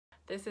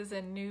This is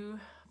a new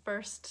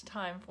first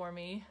time for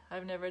me.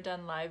 I've never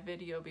done live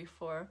video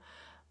before,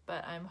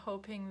 but I'm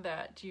hoping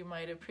that you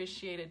might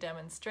appreciate a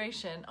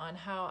demonstration on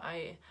how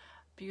I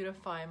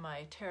beautify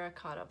my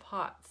terracotta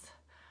pots.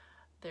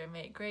 They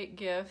make great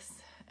gifts.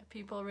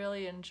 People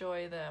really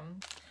enjoy them.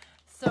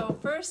 So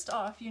first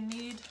off, you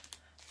need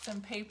some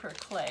paper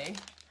clay,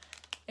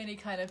 any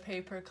kind of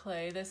paper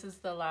clay. This is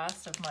the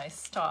last of my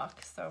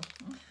stock, so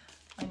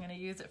I'm going to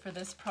use it for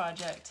this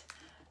project.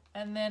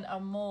 And then a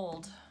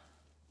mold.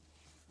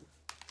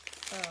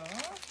 So you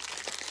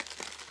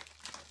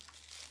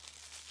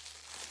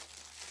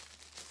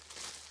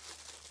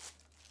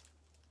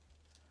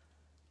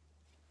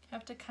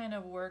have to kind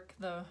of work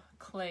the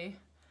clay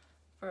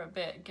for a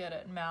bit, get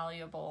it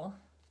malleable.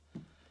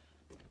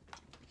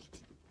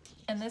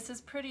 And this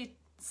is pretty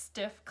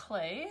stiff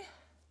clay,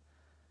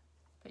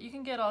 but you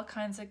can get all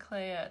kinds of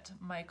clay at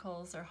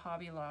Michael's or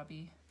Hobby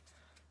Lobby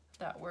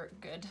that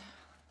work good,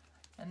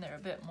 and they're a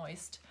bit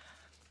moist.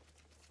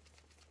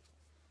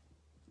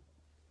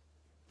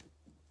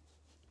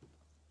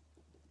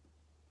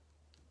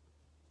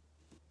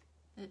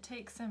 It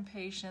takes some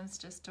patience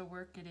just to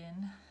work it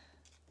in.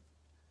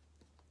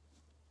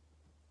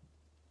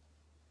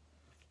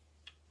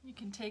 You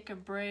can take a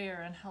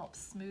brayer and help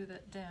smooth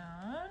it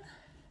down.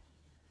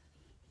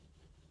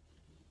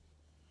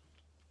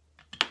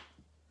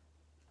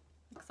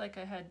 Looks like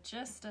I had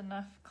just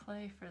enough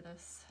clay for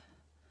this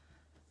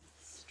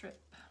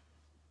strip.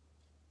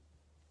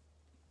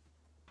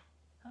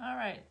 All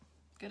right,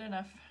 good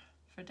enough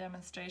for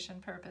demonstration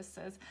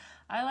purposes.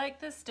 I like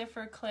this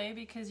stiffer clay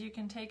because you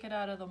can take it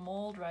out of the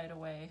mold right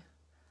away.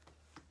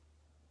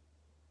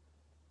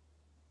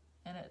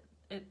 And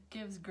it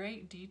gives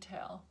great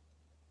detail.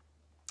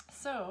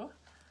 So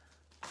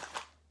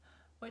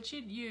what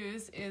you'd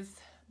use is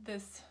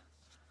this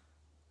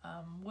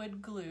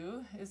wood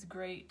glue is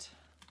great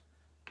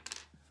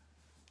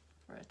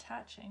for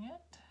attaching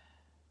it.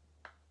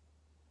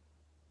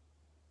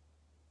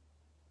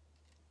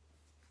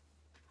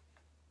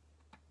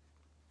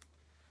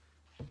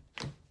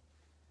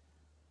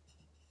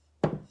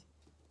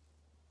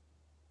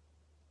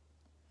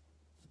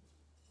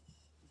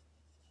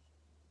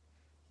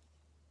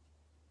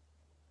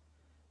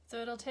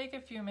 So it'll take a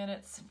few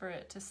minutes for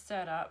it to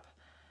set up,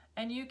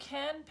 and you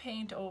can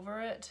paint over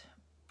it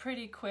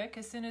pretty quick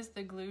as soon as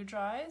the glue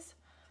dries,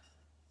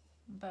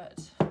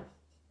 but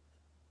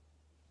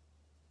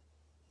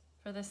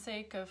for the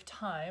sake of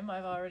time,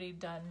 I've already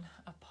done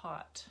a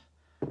pot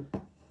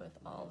with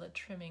all the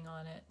trimming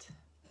on it.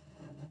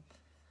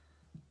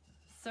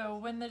 So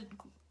when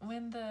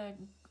the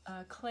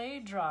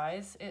clay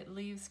dries, it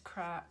leaves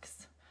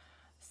cracks.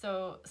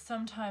 So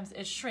sometimes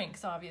it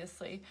shrinks,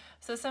 obviously.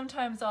 So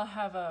sometimes I'll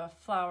have a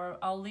flower,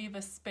 I'll leave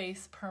a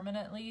space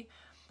permanently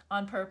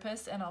on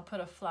purpose, and I'll put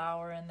a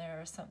flower in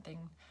there or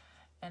something,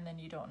 and then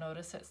you don't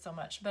notice it so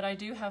much. But I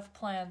do have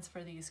plans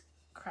for these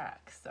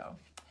cracks, so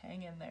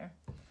hang in there.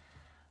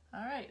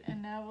 All right,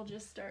 and now we'll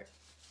just start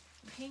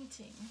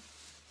painting.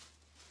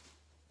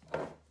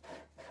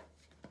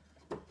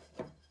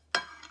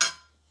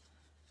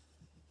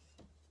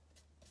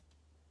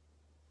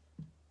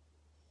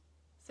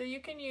 So you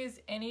can use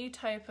any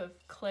type of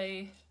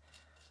clay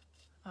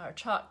or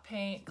chalk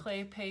paint,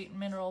 clay paint,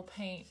 mineral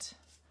paint.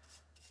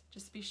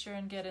 Just be sure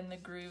and get in the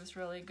grooves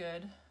really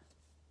good.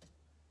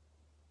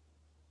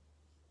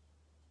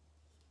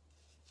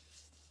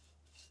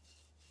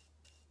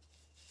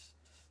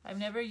 I've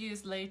never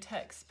used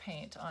latex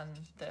paint on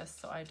this,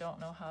 so I don't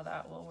know how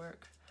that will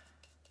work.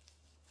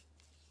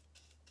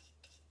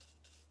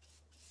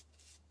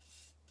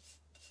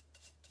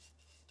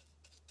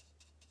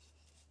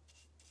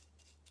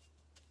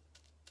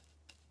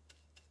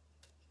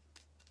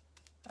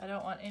 I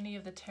don't want any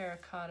of the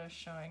terracotta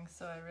showing,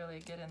 so I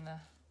really get in the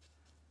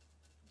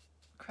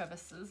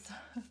crevices.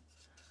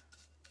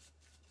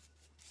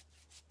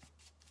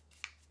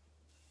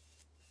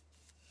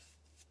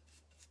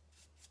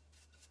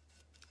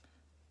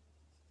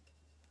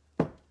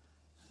 All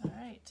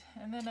right,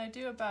 and then I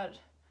do about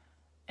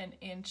an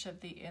inch of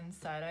the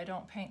inside. I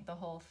don't paint the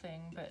whole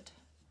thing, but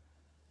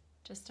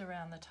just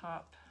around the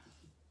top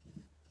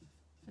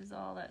is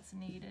all that's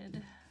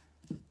needed.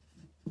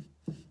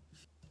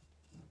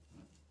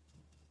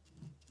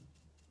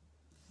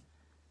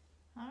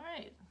 All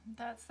right,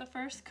 that's the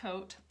first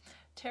coat.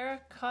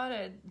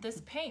 Terracotta,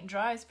 this paint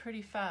dries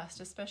pretty fast,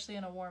 especially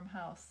in a warm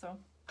house. So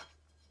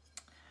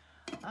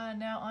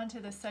now onto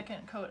the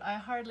second coat. I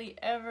hardly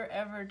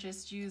ever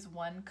just use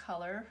one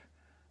color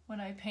when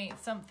I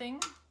paint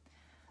something.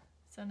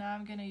 So now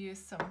I'm gonna use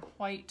some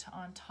white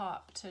on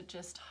top to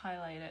just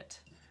highlight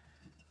it.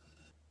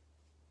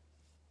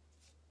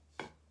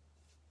 You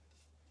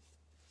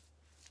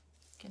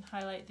can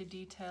highlight the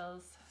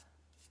details.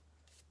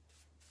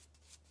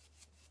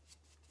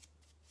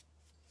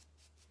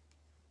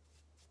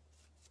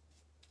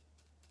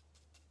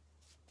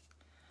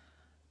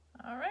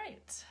 All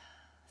right,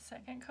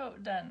 second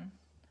coat done.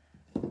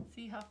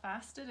 See how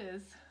fast it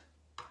is.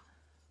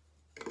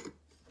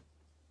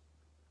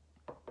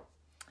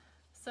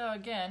 So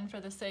again, for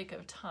the sake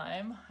of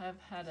time,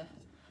 I've had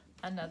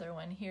another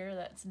one here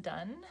that's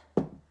done.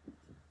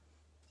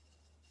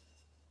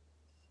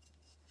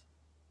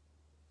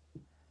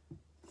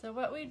 So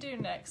what I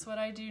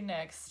do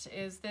next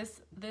is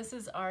this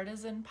is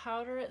artisan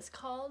powder, it's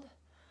called,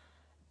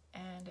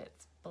 and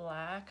it's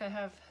black. I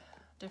have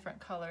different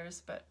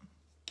colors, but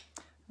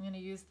I'm going to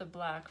use the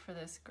black for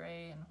this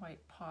gray and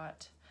white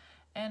pot.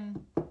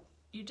 And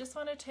you just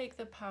want to take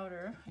the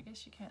powder, I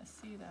guess you can't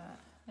see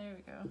that, there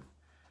we go.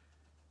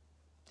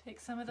 Take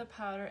some of the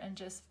powder and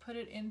just put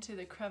it into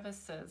the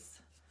crevices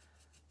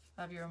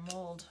of your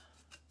mold.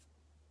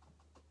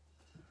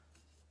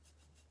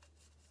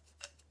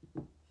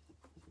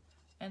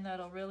 And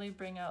that'll really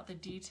bring out the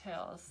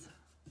details.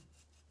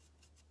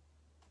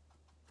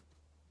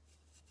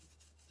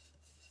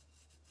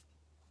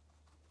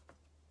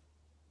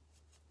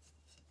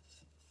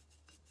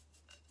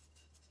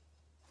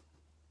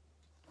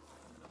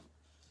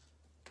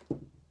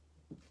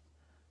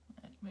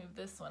 I'd move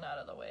this one out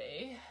of the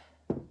way.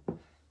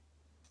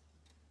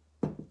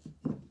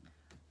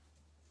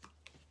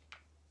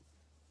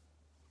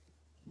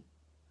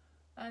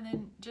 And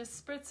then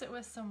just spritz it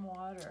with some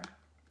water.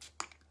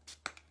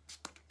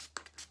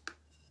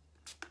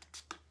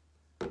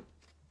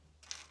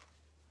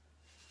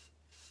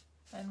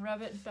 And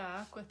rub it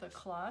back with a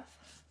cloth.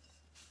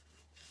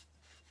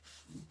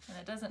 And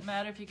it doesn't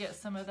matter if you get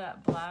some of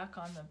that black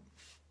on the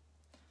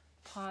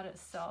pot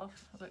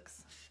itself. It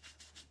looks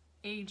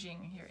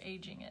aging, you're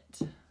aging it.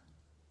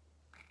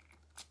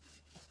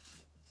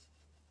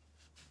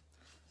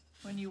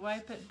 When you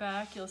wipe it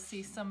back, you'll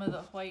see some of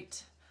the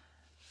white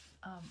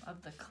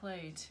of the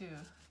clay too.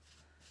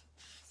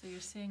 So you're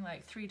seeing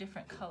like 3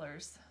 different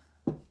colors.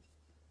 Put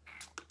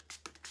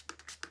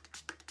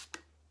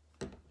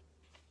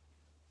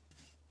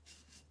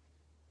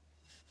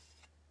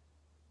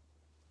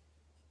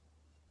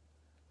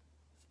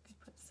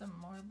some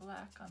more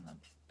black on the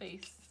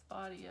base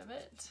body of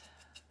it.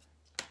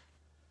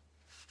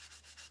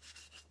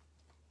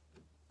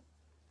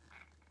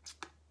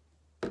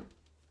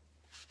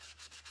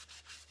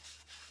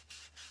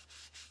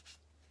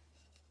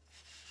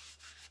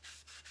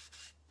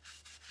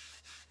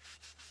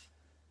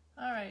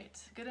 All right,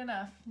 good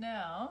enough.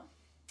 Now,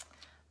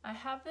 I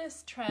have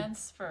this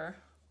transfer,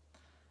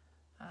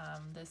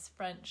 this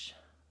French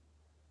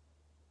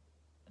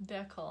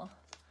decal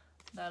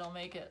that'll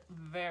make it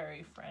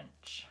very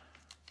French.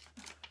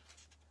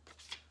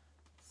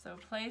 So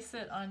place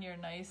it on your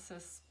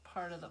nicest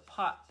part of the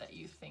pot that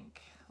you think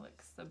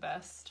looks the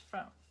best,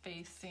 front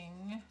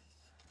facing. I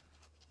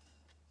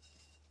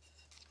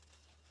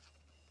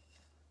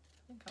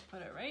think I'll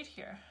put it right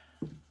here.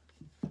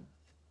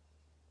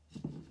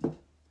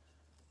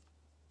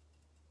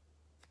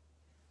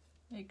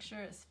 Make sure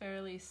it's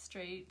fairly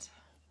straight.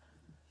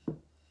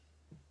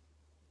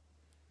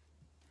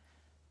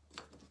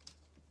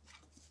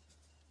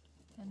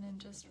 And then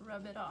just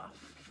rub it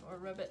off, or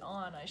rub it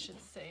on, I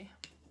should say.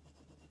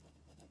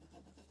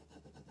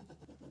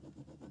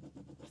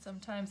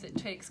 Sometimes it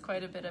takes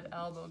quite a bit of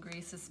elbow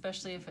grease,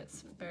 especially if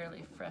it's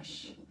fairly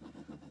fresh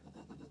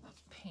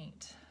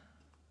paint.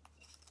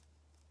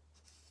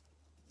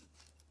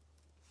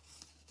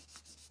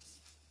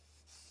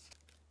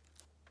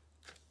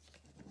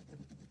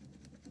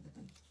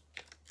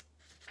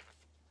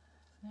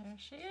 There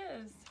she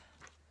is.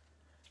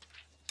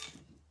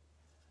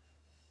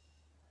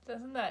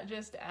 Doesn't that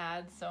just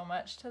add so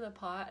much to the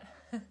pot?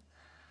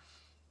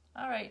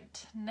 All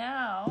right,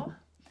 now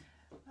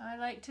I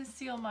like to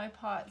seal my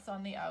pots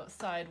on the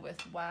outside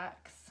with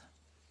wax.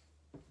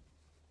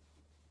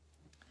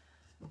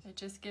 It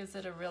just gives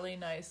it a really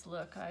nice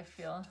look, I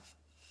feel.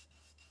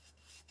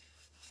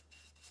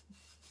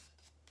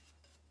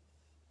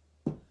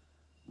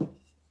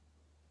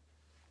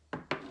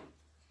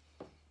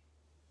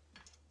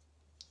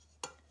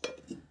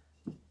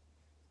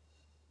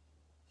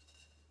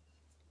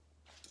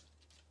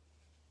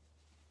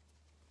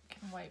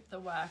 Wipe the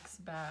wax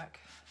back.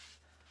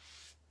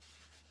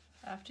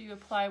 After you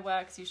apply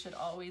wax, you should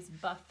always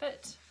buff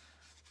it.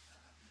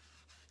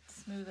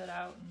 Smooth it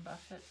out and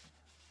buff it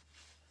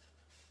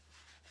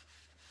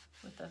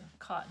with a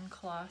cotton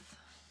cloth.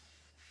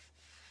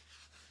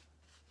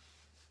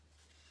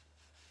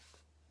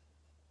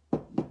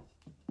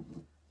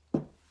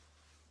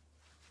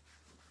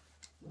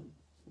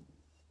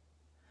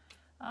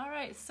 All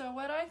right, so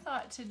what I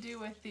thought to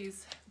do with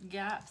these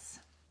gaps,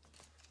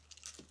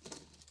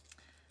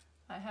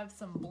 I have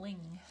some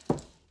bling.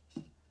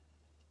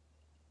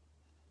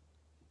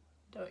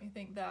 Don't you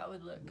think that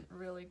would look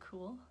really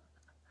cool?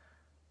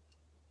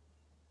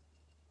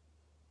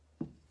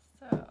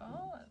 So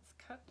let's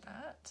cut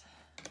that.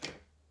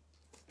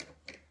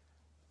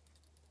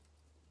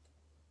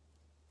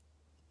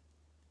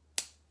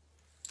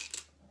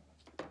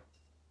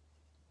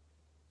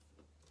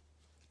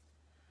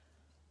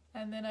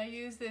 And then I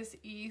use this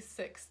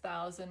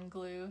E6000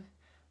 glue.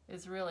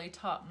 Is really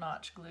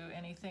top-notch glue.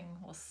 Anything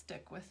will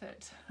stick with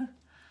it. So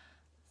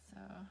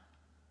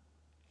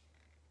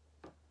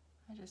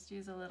I just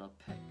use a little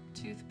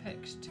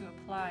toothpick to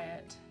apply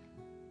it.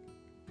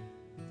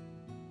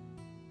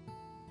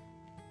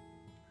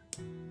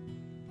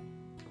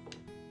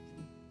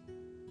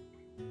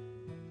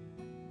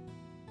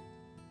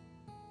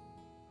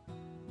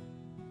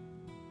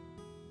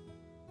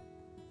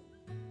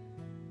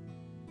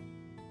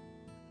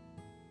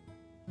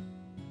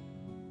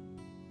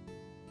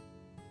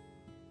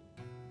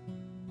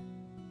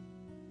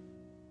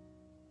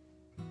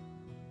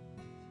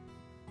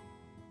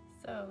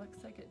 So it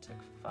looks like it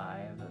took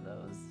 5 of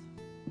those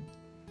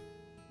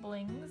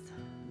blings.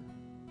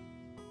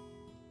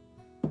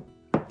 Count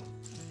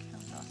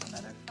off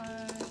another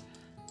 5.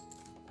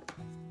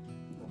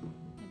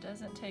 It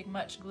doesn't take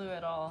much glue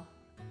at all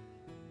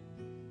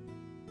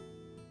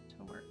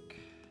to work.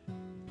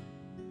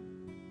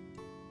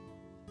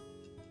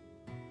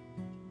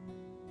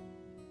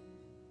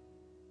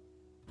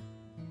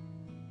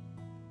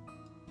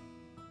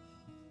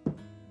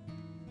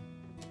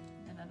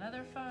 And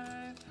another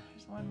 5.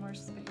 There's one more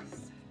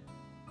space.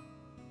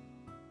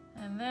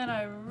 And then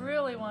I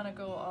really want to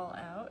go all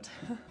out.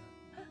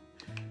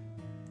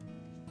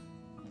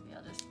 Maybe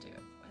I'll just do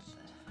it with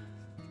the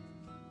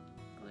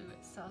glue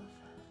itself.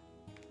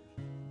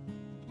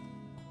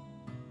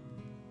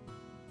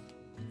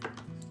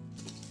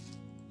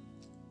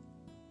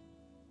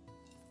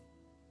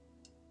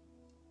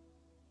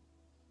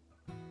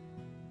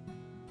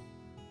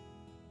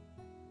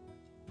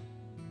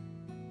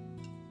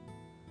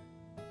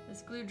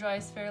 This glue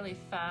dries fairly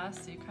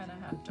fast, so you kind of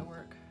have to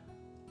work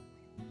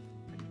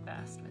pretty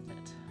fast with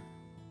it.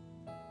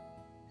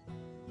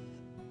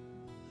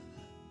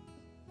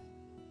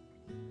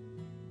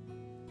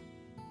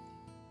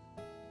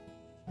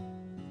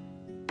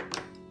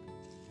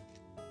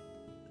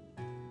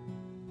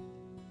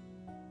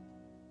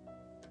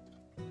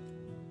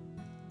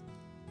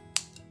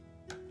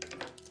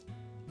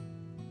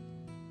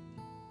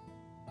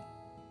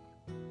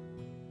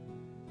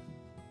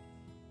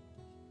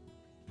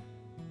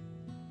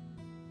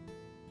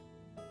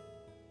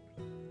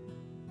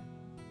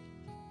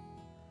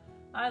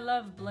 I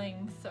love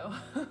bling, so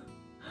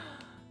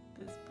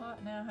this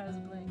pot now has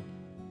bling.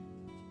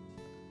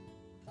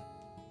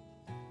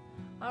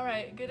 All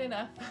right, good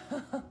enough.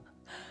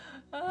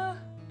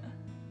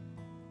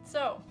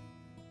 So,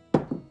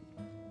 let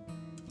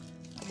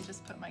me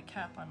just put my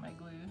cap on my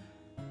glue.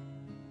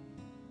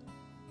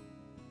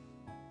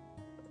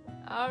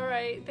 All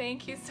right,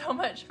 thank you so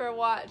much for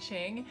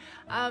watching.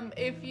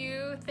 If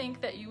you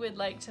think that you would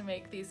like to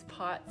make these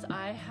pots,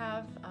 I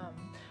have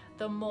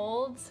the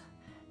molds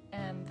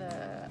and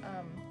the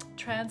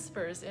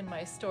transfers in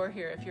my store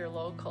here if you're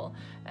local.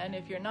 And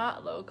if you're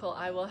not local,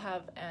 I will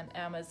have an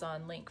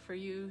Amazon link for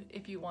you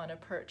if you want to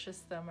purchase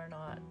them or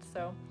not.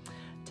 So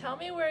tell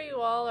me where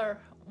you all are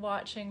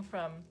watching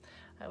from.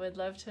 I would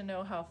love to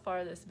know how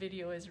far this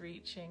video is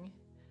reaching.